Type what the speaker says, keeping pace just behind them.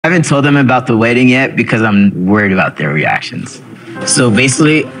I haven't told them about the wedding yet because I'm worried about their reactions. So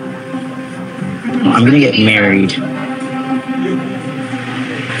basically, I'm gonna get married.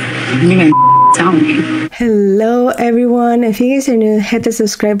 You're gonna tell me. Hello everyone, if you guys are new, hit the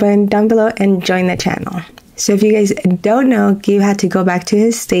subscribe button down below and join the channel. So if you guys don't know, Gabe had to go back to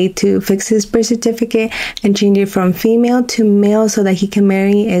his state to fix his birth certificate and change it from female to male so that he can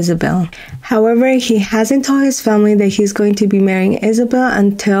marry Isabel. However, he hasn't told his family that he's going to be marrying Isabel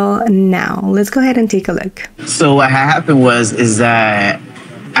until now. Let's go ahead and take a look. So what happened is that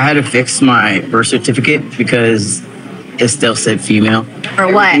I had to fix my birth certificate because it still said female.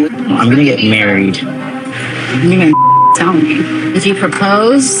 For what? I'm gonna get married. You're gonna tell me. Did you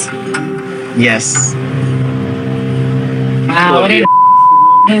propose? Yes. Wow, you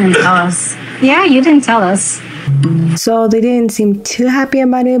didn't tell us. Yeah, you didn't tell us. So they didn't seem too happy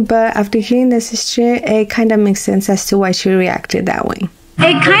about it, but after hearing the sister, it kind of makes sense as to why she reacted that way.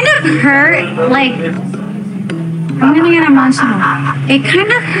 It kind of hurt, like, I'm gonna get emotional. It kind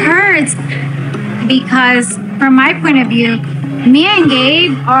of hurts because from my point of view, me and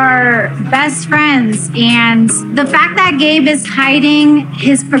Gabe are best friends, and the fact that Gabe is hiding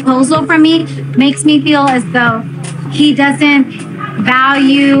his proposal from me makes me feel as though he doesn't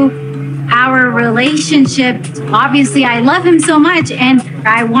value our relationship. Obviously, I love him so much and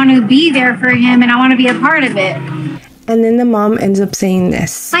I want to be there for him and I want to be a part of it. And then the mom ends up saying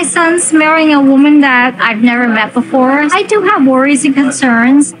this. My son's marrying a woman that I've never met before. I do have worries and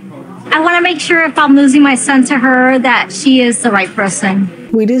concerns. I want to make sure if I'm losing my son to her that she is the right person.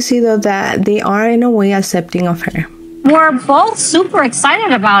 We do see though that they are in a way accepting of her. We're both super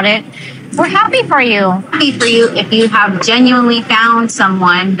excited about it. We're happy for you. Happy for you if you have genuinely found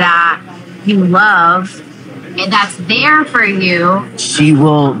someone that you love and that's there for you. She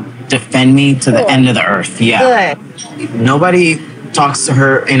will defend me to the end of the earth. Yeah. Good. Nobody talks to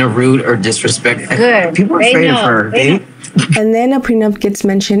her in a rude or disrespectful. Good. People are afraid of her. And then a prenup gets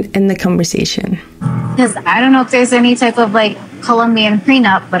mentioned in the conversation. Because I don't know if there's any type of like Colombian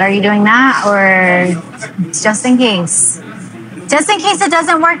prenup, but are you doing that or just in case? Just in case it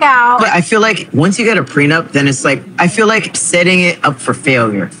doesn't work out. But I feel like once you get a prenup, then it's like, I feel like setting it up for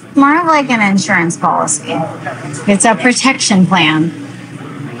failure. More of like an insurance policy. It's a protection plan.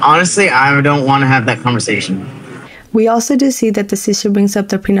 Honestly, I don't want to have that conversation. We also do see that the sister brings up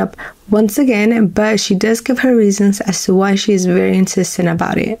the prenup once again, but she does give her reasons as to why she is very insistent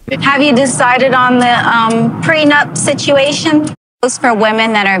about it. Have you decided on the prenup situation? For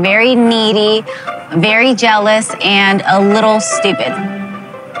women that are very needy, very jealous, and a little stupid.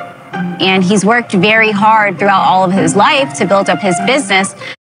 And he's worked very hard throughout all of his life to build up his business.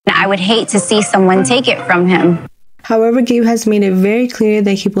 And I would hate to see someone take it from him. However, Gabe has made it very clear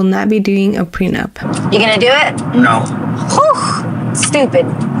that he will not be doing a prenup. You gonna do it? No. Whew, stupid.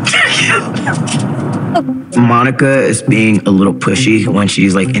 Monica is being a little pushy when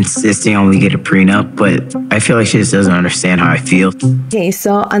she's like insisting on we get a prenup, but I feel like she just doesn't understand how I feel. Okay,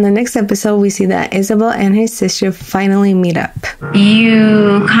 so on the next episode, we see that Isabel and her sister finally meet up.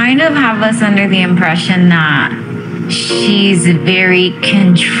 You kind of have us under the impression that she's very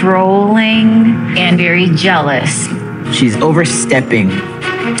controlling and very jealous. She's overstepping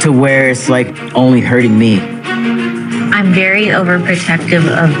to where it's like only hurting me. I'm very overprotective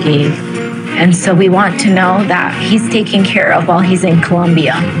of Gabe. And so we want to know that he's taken care of while he's in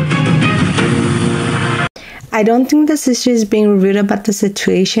Colombia. I don't think the sister is being rude about the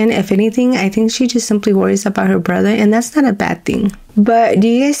situation. If anything, I think she just simply worries about her brother, and that's not a bad thing. But do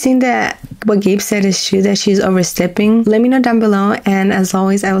you guys think that what Gabe said is true, that she's overstepping? Let me know down below, and as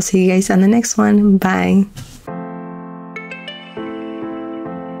always, I will see you guys on the next one. Bye.